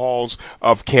Hollow Halls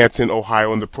of Canton,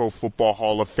 Ohio in the Pro Football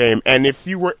Hall of Fame. And if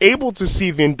you were able to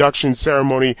see the induction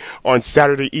ceremony on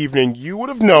Saturday evening, you would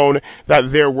have known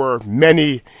that there were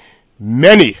many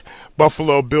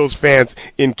Buffalo Bills fans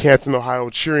in Canton, Ohio,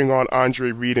 cheering on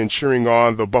Andre Reed and cheering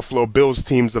on the Buffalo Bills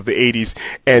teams of the 80s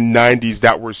and 90s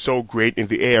that were so great in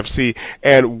the AFC.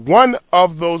 And one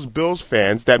of those Bills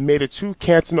fans that made it to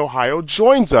Canton, Ohio,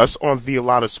 joins us on the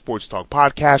ALOST Sports Talk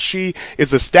podcast. She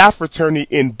is a staff attorney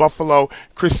in Buffalo.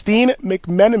 Christine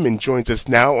McMenamin joins us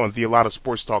now on the ALOST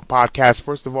Sports Talk podcast.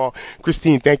 First of all,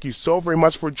 Christine, thank you so very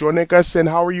much for joining us, and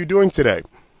how are you doing today?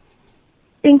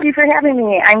 Thank you for having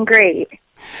me. I'm great.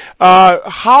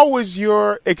 How was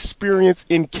your experience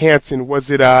in Canton?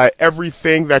 Was it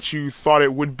everything that you thought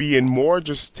it would be and more?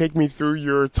 Just take me through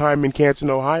your time in Canton,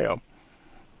 Ohio.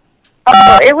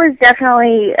 Oh, it was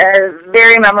definitely a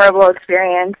very memorable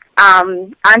experience.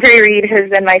 Andre Reed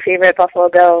has been my favorite Buffalo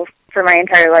Bill for my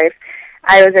entire life.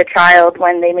 I was a child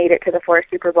when they made it to the 4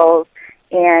 Super Bowls,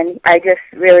 and I just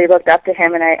really looked up to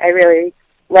him, and I really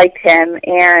liked him,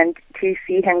 and to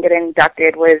see him get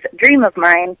inducted was a dream of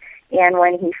mine. And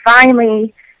when he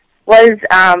finally was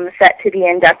set to be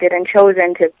inducted and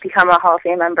chosen to become a Hall of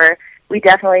Fame member, we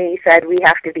definitely said we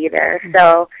have to be there.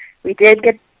 So we did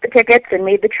get the tickets and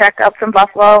made the trek up from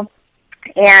Buffalo,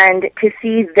 and to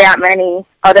see that many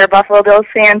other Buffalo Bills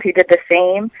fans who did the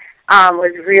same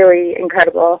was really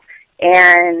incredible,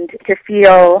 and to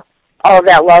feel all of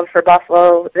that love for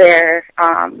Buffalo there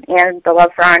and the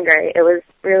love for Andre, it was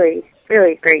really,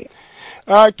 really great.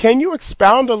 Can you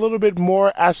expound a little bit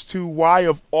more as to why,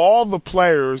 of all the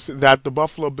players that the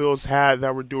Buffalo Bills had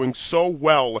that were doing so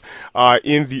well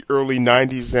in the early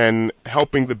 90s and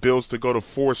helping the Bills to go to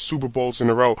 4 Super Bowls in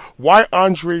a row, why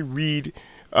Andre Reed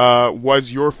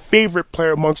was your favorite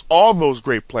player amongst all those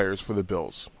great players for the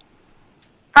Bills?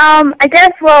 I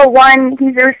guess, well, one,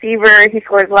 he's a receiver. He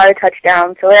scores a lot of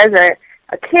touchdowns. So as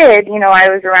a kid, you know, I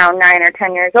was around 9 or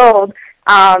 10 years old,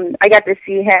 I got to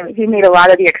see him. He made a lot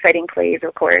of the exciting plays,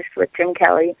 of course, with Jim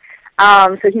Kelly.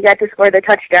 So he got to score the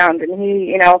touchdowns, and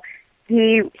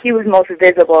he was most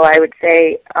visible, I would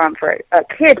say, for a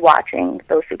kid watching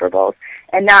those Super Bowls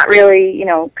and not really, you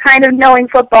know, kind of knowing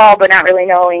football, but not really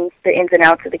knowing the ins and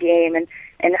outs of the game and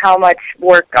how much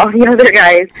work all the other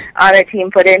guys on a team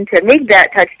put in to make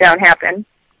that touchdown happen.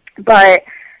 But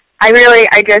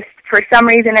I just, for some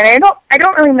reason, and I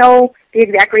don't really know the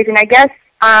exact reason, I guess,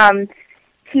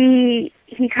 he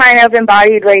kind of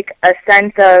embodied like a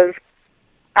sense of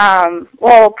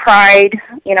pride,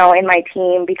 you know, in my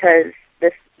team, because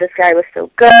this guy was so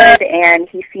good, and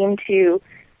he seemed to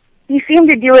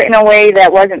do it in a way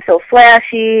that wasn't so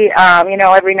flashy. You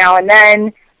know, every now and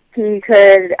then he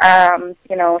could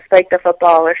you know, spike the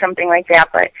football or something like that,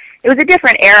 but it was a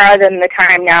different era than the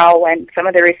time now when some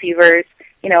of the receivers,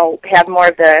 you know, have more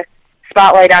of the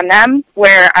spotlight on them,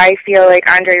 where I feel like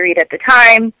Andre Reed at the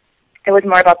time, it was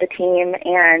more about the team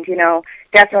and, you know,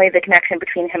 definitely the connection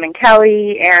between him and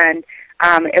Kelly, and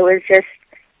it was just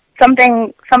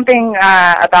something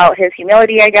about his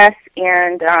humility, I guess,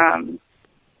 and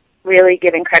really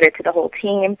giving credit to the whole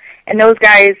team. And those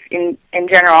guys, in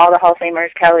general, all the Hall of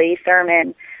Famers, Kelly,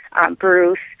 Thurman,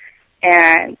 Bruce,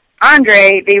 and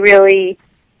Andre, they really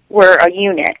were a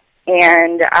unit.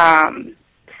 And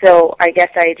so I guess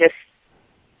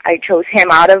I chose him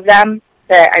out of them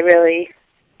that I really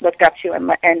looked up to,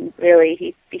 and really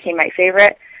he became my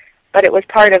favorite. But it was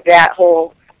part of that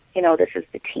whole, this is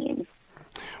the team.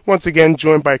 Once again,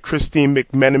 joined by Christine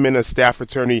McMenamin, a staff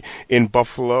attorney in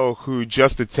Buffalo, who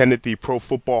just attended the Pro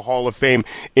Football Hall of Fame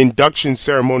induction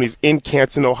ceremonies in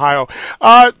Canton, Ohio.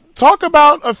 Talk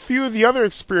about a few of the other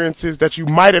experiences that you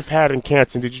might have had in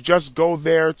Canton. Did you just go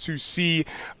there to see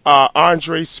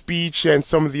Andre's speech and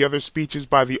some of the other speeches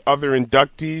by the other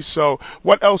inductees? So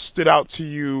what else stood out to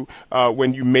you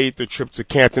when you made the trip to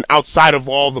Canton, outside of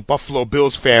all the Buffalo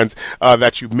Bills fans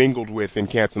that you mingled with in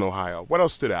Canton, Ohio? What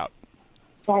else stood out?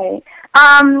 Right.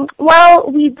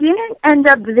 Well, we didn't end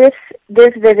up this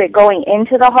visit going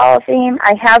into the Hall of Fame.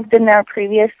 I have been there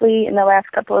previously in the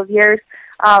last couple of years,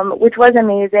 which was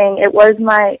amazing. I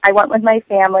went with my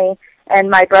family, and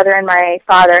my brother and my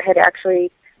father had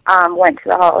actually went to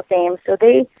the Hall of Fame, so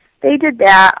they did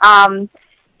that.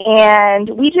 And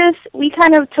we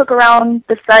kind of took around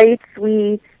the sites.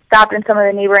 We stopped in some of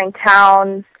the neighboring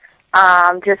towns,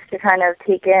 just to kind of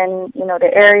take in,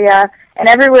 the area. And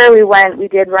everywhere we went, we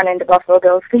did run into Buffalo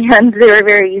Bills fans. They were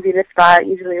very easy to spot,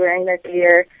 usually wearing their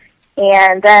gear.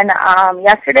 And then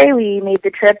yesterday we made the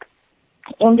trip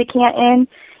into Canton,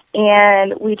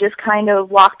 and we just kind of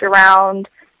walked around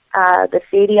the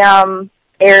stadium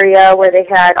area where they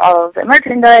had all of the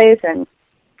merchandise and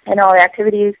all the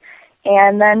activities.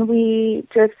 And then we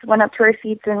just went up to our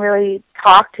seats and really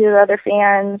talked to the other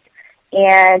fans.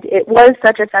 And it was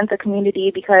such a sense of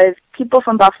community because people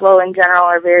from Buffalo in general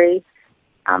are very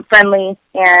friendly,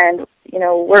 and,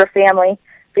 we're a family.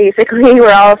 Basically,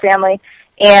 we're all a family.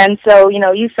 And so,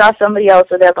 you saw somebody else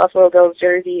with a Buffalo Bills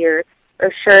jersey or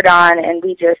shirt on, and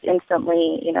we just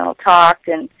instantly, talked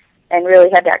and really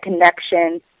had that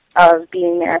connection of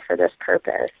being there for this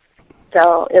purpose.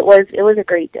 So it was a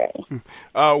great day.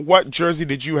 What jersey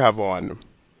did you have on?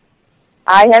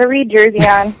 I had a Reed jersey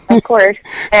on, of course,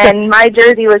 and my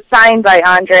jersey was signed by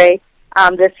Andre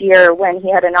this year when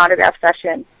he had an autograph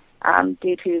session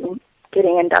due to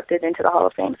getting inducted into the Hall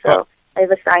of Fame. So I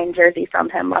have a signed jersey from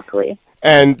him, luckily.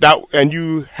 And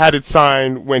you had it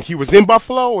signed when he was in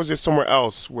Buffalo, or was it somewhere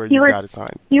else where you got it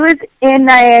signed? He was in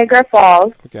Niagara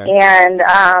Falls, okay.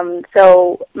 And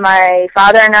so my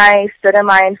father and I stood in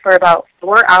line for about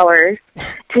 4 hours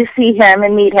to see him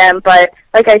and meet him. But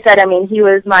like I said, he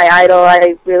was my idol.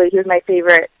 He was my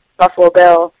favorite Buffalo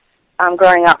Bill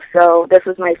growing up. So this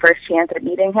was my first chance at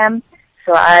meeting him.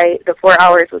 So the 4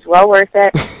 hours was well worth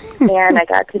it, and I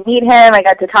got to meet him. I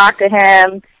got to talk to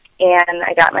him. And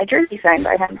I got my jersey signed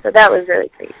by him, so that was really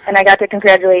great. And I got to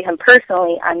congratulate him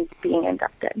personally on being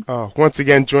inducted. Once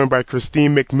again, joined by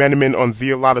Christine McMenamin on the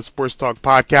ALOST Sports Talk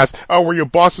podcast. Were your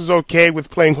bosses okay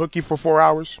with playing hooky for 4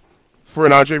 hours for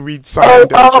an Andre Reed signed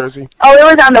jersey? Oh,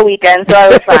 it was on the weekend, so I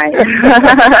was fine.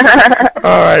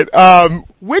 All right.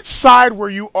 Which side were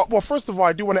you? Well, first of all,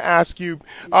 I do want to ask you: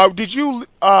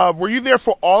 were you there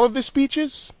for all of the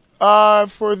speeches? I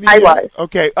was.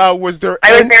 Okay. Was there?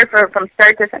 I was there from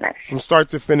start to finish. From start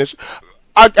to finish.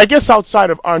 I guess outside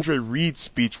of Andre Reed's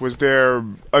speech, was there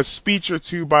a speech or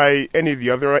two by any of the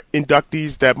other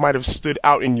inductees that might have stood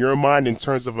out in your mind in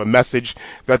terms of a message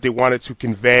that they wanted to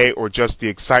convey, or just the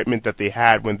excitement that they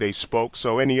had when they spoke?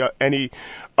 So any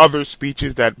other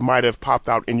speeches that might have popped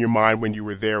out in your mind when you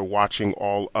were there watching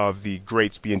all of the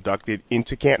greats be inducted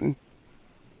into Canton?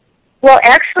 Well,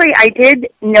 actually, I did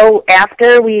know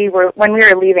when we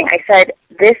were leaving, I said,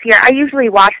 this year, I usually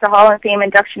watch the Hall of Fame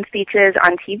induction speeches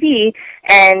on TV,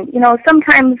 and,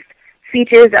 sometimes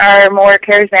speeches are more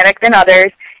charismatic than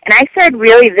others. And I said,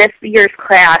 really, this year's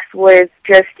class was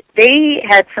they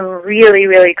had some really,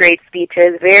 really great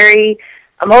speeches, very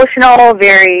emotional,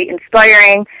 very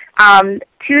inspiring.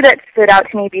 Two that stood out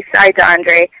to me besides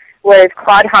Andre was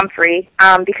Claude Humphrey,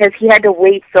 because he had to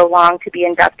wait so long to be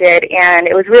inducted, and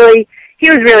he was really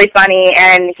funny,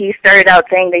 and he started out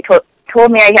saying they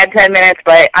told me I had 10 minutes,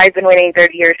 but I've been waiting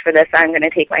 30 years for this, so I'm going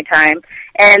to take my time.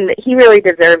 And he really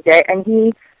deserved it, and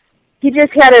he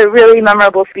just had a really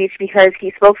memorable speech because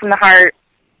he spoke from the heart.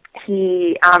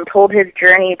 He told his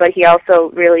journey, but he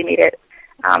also really made it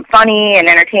funny and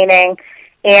entertaining.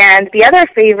 And the other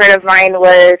favorite of mine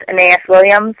was Aeneas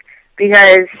Williams,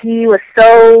 because he was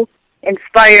so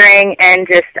inspiring and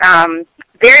just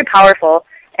very powerful.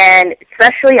 And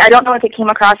especially, I don't know if it came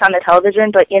across on the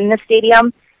television, but in the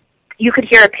stadium, you could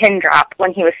hear a pin drop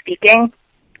when he was speaking,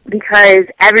 because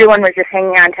everyone was just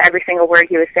hanging on to every single word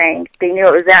he was saying. They knew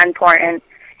it was that important.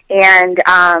 And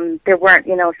there weren't,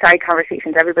 side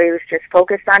conversations. Everybody was just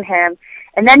focused on him.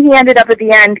 And then he ended up at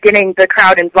the end getting the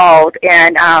crowd involved,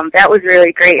 and that was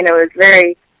really great, and it was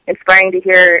very inspiring to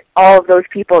hear all of those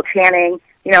people chanting,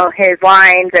 his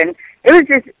lines. And it was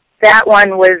just, that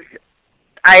one was,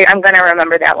 I'm going to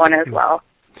remember that one as well.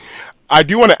 I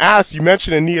do want to ask, you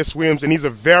mentioned Aeneas Williams, and he's a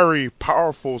very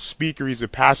powerful speaker. He's a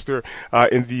pastor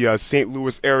in the St.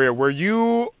 Louis area. Were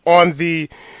you on the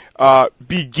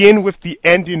begin with the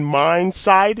end in mind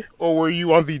side, or were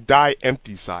you on the die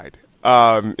empty side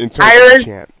in terms of the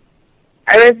chant?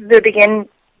 I was the begin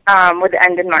with the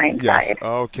end in mind side.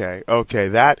 Okay.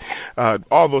 That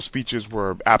all those speeches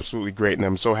were absolutely great, and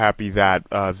I'm so happy that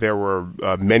there were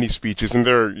many speeches,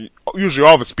 and usually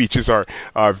all the speeches are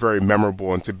very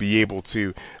memorable, and to be able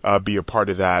to be a part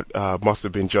of that must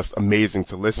have been just amazing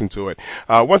to listen to it.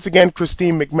 Once again,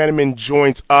 Christine McMenamin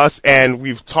joins us, and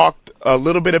we've talked a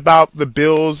little bit about the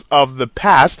Bills of the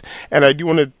past, and I do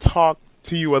want to talk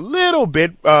to you a little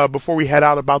bit before we head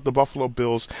out about the Buffalo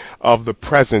Bills of the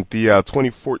present, the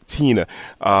 2014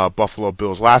 Buffalo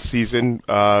Bills. Last season,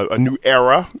 a new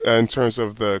era in terms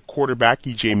of the quarterback,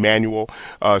 E.J. Manuel,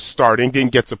 starting.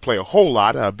 Didn't get to play a whole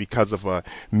lot because of a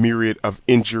myriad of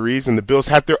injuries, and the Bills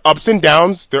had their ups and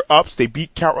downs. Their ups, they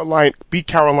beat Carolina.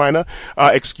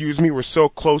 Were so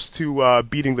close to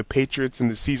beating the Patriots in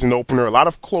the season opener. A lot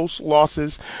of close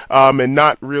losses, and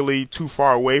not really too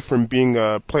far away from being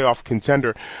a playoff contender.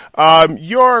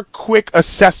 Your quick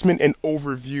assessment and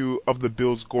overview of the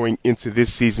Bills going into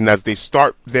this season as they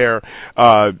start their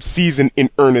season in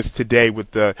earnest today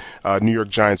with the New York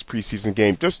Giants preseason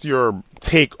game. Just your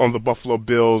take on the Buffalo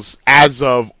Bills as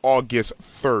of August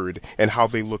 3rd and how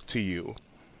they look to you.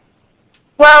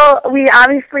 Well, we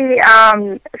obviously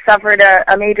suffered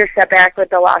a major setback with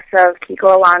the loss of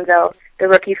Kiko Alonso, the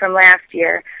rookie from last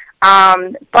year.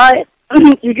 But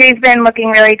EJ's been looking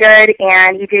really good,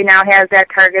 and EJ now has that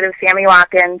target of Sammy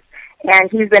Watkins,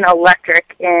 and he's been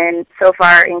electric so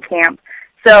far in camp.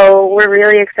 So we're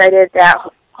really excited that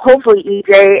hopefully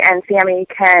EJ and Sammy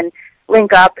can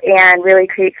link up and really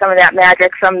create some of that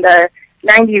magic from the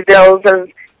 90s Bills of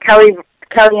Kelly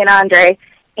and Andre.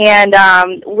 And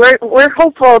we're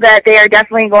hopeful that they are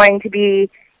definitely going to be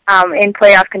in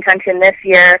playoff contention this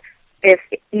year if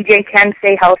EJ can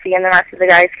stay healthy and the rest of the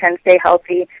guys can stay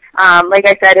healthy. Like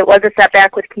I said, it was a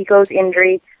setback with Kiko's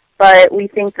injury, but we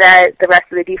think that the rest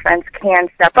of the defense can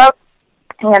step up,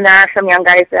 and there are some young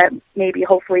guys that maybe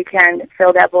hopefully can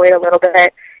fill that void a little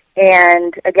bit.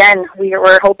 And again,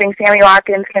 we're hoping Sammy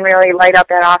Watkins can really light up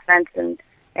that offense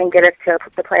and get us to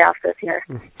the playoffs this year.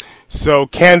 So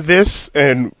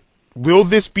will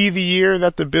this be the year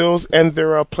that the Bills end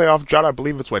their playoff drought? I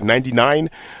believe it's 99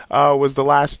 was the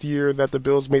last year that the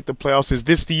Bills made the playoffs. Is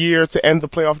this the year to end the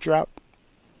playoff drought?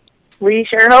 We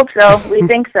sure hope so. We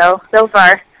think so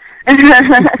far.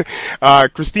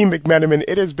 Christine McMenamin,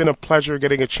 it has been a pleasure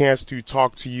getting a chance to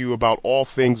talk to you about all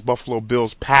things Buffalo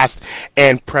Bills past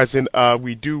and present.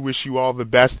 We do wish you all the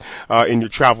best in your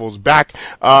travels back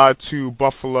to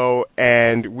Buffalo,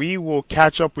 and we will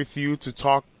catch up with you to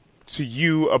talk to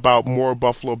you about more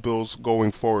Buffalo Bills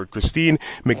going forward. Christine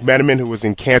McMenamin, who was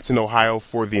in Canton, Ohio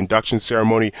for the induction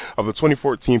ceremony of the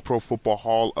 2014 Pro Football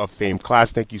Hall of Fame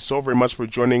class. Thank you so very much for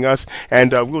joining us,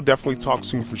 and we'll definitely talk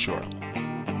soon for sure.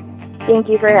 Thank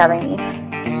you for having me.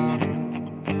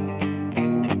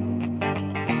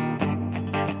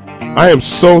 I am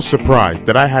so surprised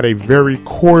that I had a very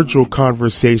cordial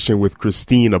conversation with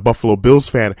Christine, a Buffalo Bills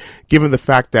fan, given the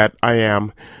fact that I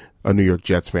am a New York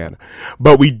Jets fan.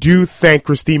 But we do thank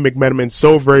Christine McMenamin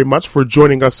so very much for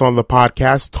joining us on the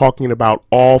podcast, talking about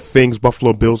all things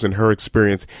Buffalo Bills and her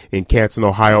experience in Canton,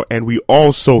 Ohio. And we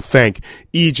also thank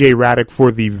EJ Raddick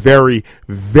for the very,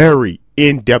 very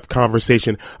in-depth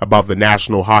conversation about the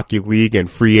National Hockey League and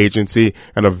free agency,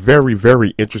 and a very,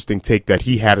 very interesting take that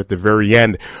he had at the very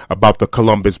end about the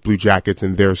Columbus Blue Jackets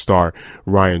and their star,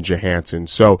 Ryan Johansson.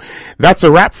 So that's a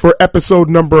wrap for episode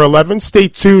number 11. Stay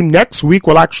tuned next week.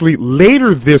 Well, actually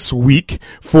later this week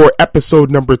for episode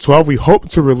number 12. We hope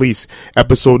to release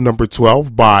episode number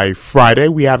 12 by Friday.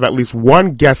 We have at least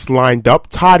one guest lined up,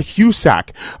 Todd Husak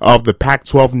of the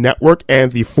Pac-12 Network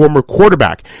and the former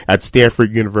quarterback at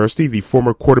Stanford University, the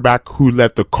former quarterback who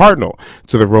led the Cardinal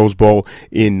to the Rose Bowl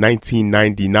in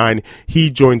 1999. He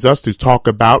joins us to talk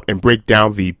about and break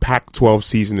down the Pac-12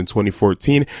 season in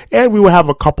 2014, and we will have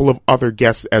a couple of other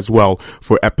guests as well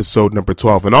for episode number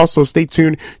 12. And also stay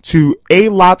tuned to A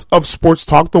Lot of Sports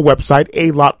Talk, the website,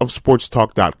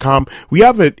 alotofsportstalk.com. We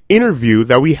have an interview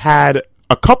that we had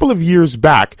a couple of years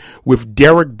back with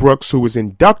Derek Brooks, who was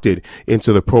inducted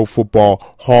into the Pro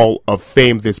Football Hall of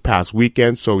Fame this past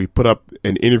weekend. So we put up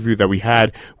an interview that we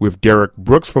had with Derek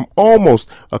Brooks from almost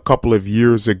a couple of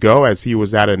years ago as he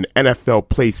was at an NFL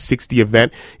Play 60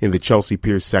 event in the Chelsea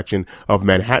Piers section of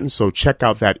Manhattan. So check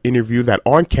out that interview, that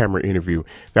on-camera interview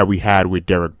that we had with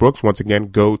Derek Brooks. Once again,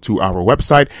 go to our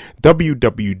website,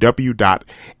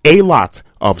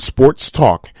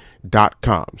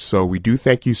 www.alotofsportstalk.com. So we do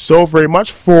thank you so very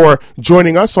much for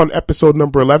joining us on episode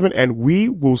number 11, and we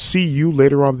will see you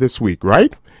later on this week,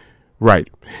 right? Right.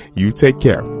 You take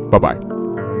care. Bye-bye.